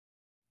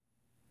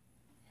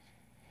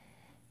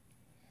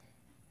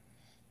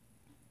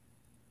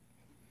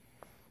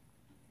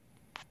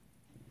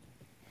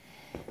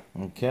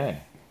Okay,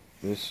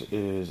 this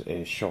is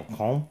a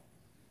Chacom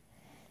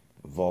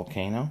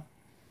Volcano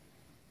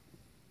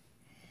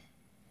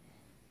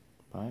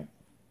pipe.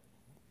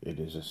 It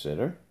is a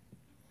sitter.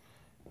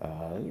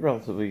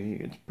 It's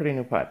a pretty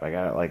new pipe. I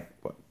got it like,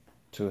 what,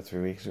 2 or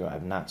 3 weeks ago.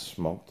 I've not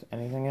smoked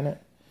anything in it.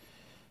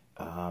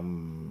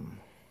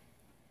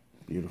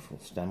 Beautiful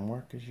stem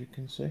work, as you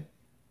can see.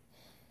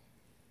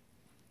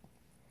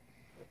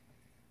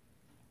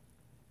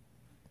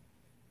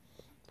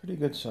 Pretty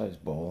good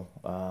sized bowl.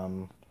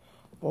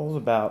 Bowl's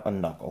about a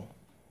knuckle.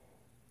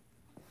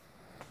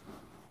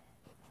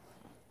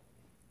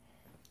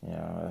 You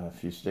know,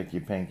 if you stick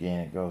your pinky in,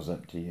 it goes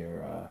up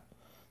to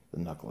the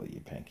knuckle of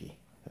your pinky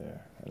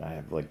there. And I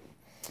have, like,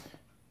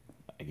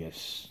 I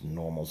guess,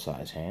 normal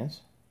size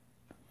hands.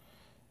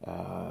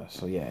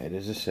 So yeah, it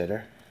is a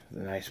sitter.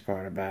 The nice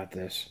part about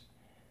this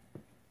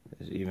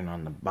is even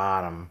on the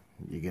bottom,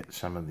 you get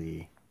some of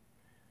the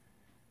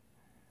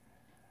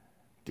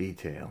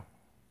detail.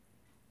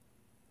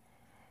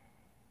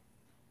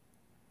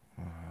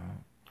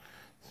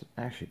 It's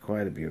actually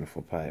quite a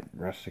beautiful pipe,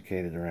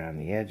 rusticated around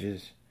the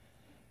edges.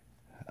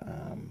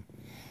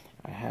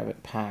 I have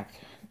it packed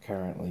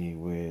currently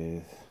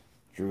with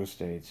Drew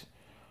Estate's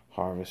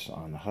Harvest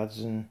on the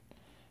Hudson,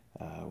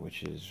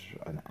 which is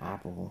an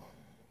apple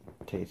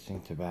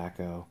tasting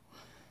tobacco.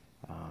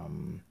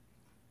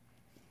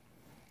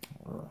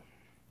 Or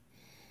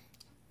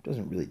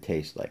doesn't really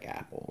taste like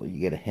apple. You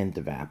get a hint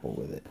of apple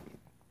with it.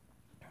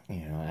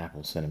 You know,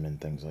 apple, cinnamon,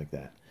 things like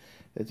that.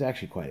 It's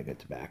actually quite a good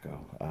tobacco.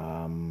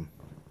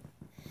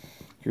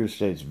 Drew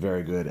Estate's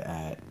very good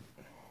at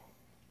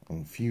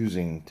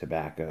infusing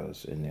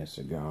tobaccos in their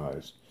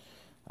cigars.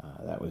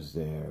 That was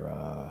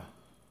their,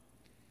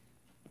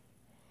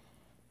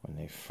 when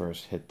they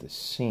first hit the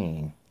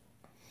scene,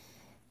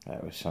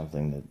 that was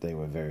something that they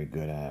were very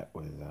good at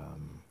with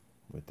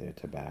their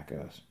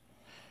tobaccos.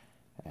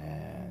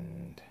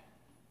 And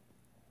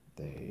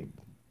they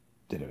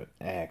did an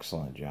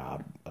excellent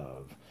job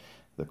of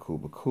the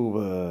Cuba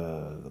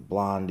Cuba, the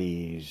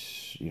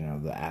Blondies, you know,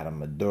 the Adam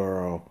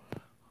Maduro.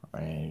 I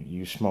mean,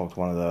 you smoked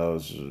one of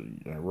those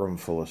in a room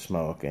full of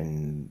smoke,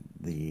 and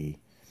it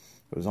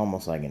was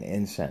almost like an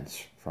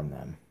incense from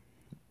them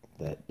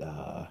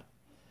that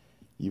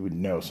you would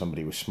know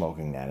somebody was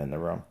smoking that in the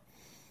room.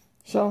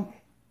 So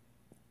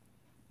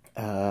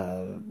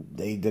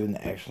they did an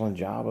excellent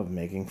job of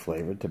making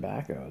flavored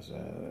tobaccos.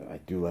 I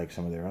do like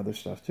some of their other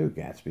stuff too.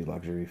 Gatsby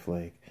Luxury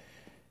Flake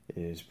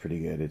is pretty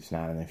good. It's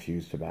not an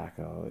infused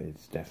tobacco.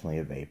 It's definitely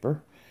a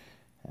vapor,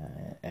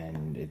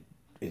 and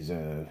it's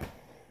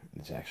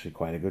actually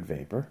quite a good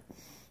vapor.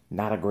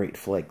 Not a great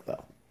flake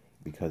though,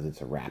 because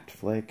it's a wrapped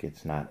flake.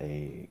 It's not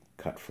a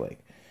cut flake.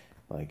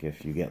 Like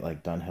if you get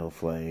like Dunhill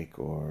Flake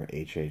or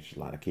HH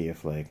Latakia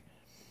Flake,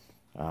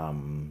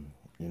 you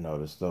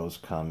notice those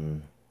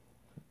come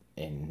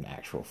in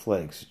actual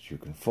flakes that you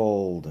can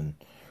fold, and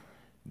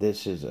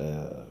this is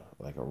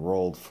like a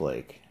rolled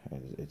flake.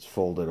 It's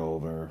folded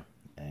over,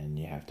 and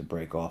you have to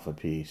break off a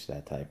piece,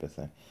 that type of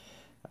thing.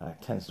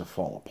 It tends to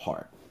fall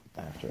apart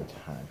after a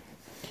time.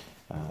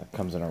 It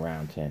comes in a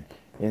round tin,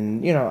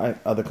 and you know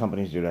other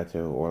companies do that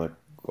too. Orlik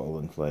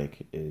Golden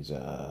Flake is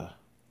or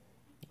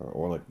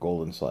Orlik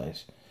Golden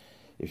Slice.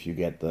 If you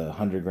get the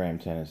 100-gram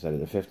tin instead of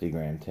the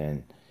 50-gram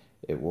tin,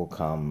 it will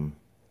come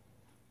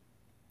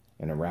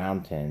in a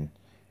round tin,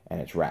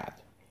 and it's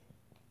wrapped.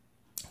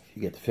 If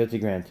you get the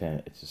 50-gram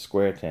tin, it's a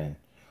square tin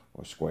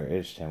or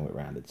square-ish tin with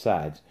rounded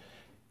sides,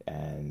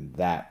 and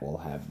that will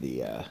have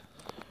the.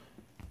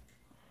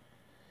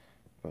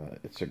 But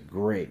it's a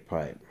great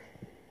pipe.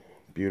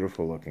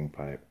 Beautiful looking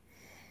pipe.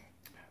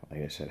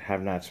 Like I said,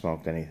 have not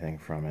smoked anything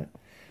from it.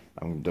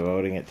 I'm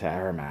devoting it to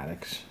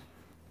aromatics.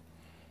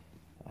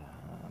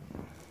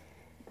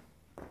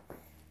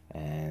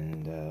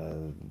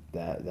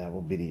 That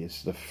will be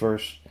it's the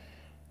first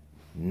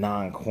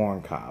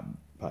non-corn cob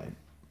pipe.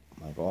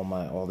 Like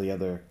all the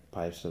other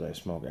pipes that I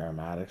smoke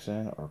aromatics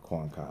in are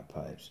corn cob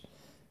pipes.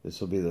 This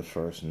will be the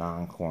first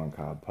non-corn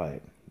cob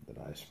pipe that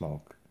I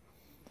smoke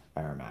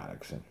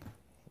aromatics in.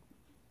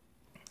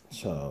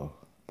 So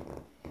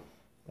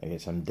I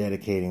guess I'm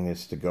dedicating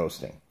this to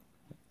ghosting,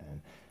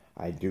 and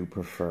I do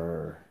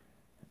prefer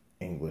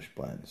English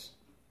blends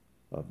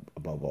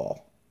above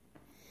all.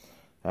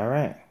 All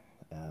right,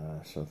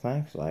 so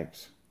thanks.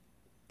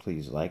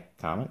 Please like,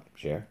 comment,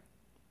 share,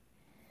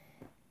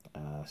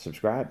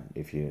 subscribe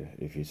if you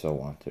so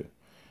want to.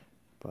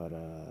 But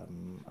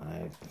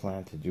I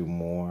plan to do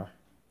more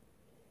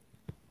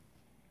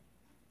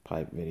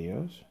pipe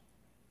videos,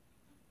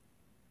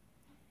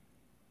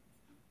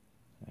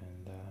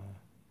 and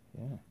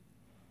yeah.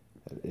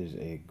 That is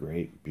a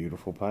great,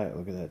 beautiful pipe.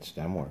 Look at that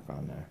stem work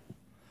on there.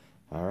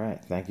 All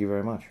right. Thank you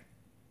very much.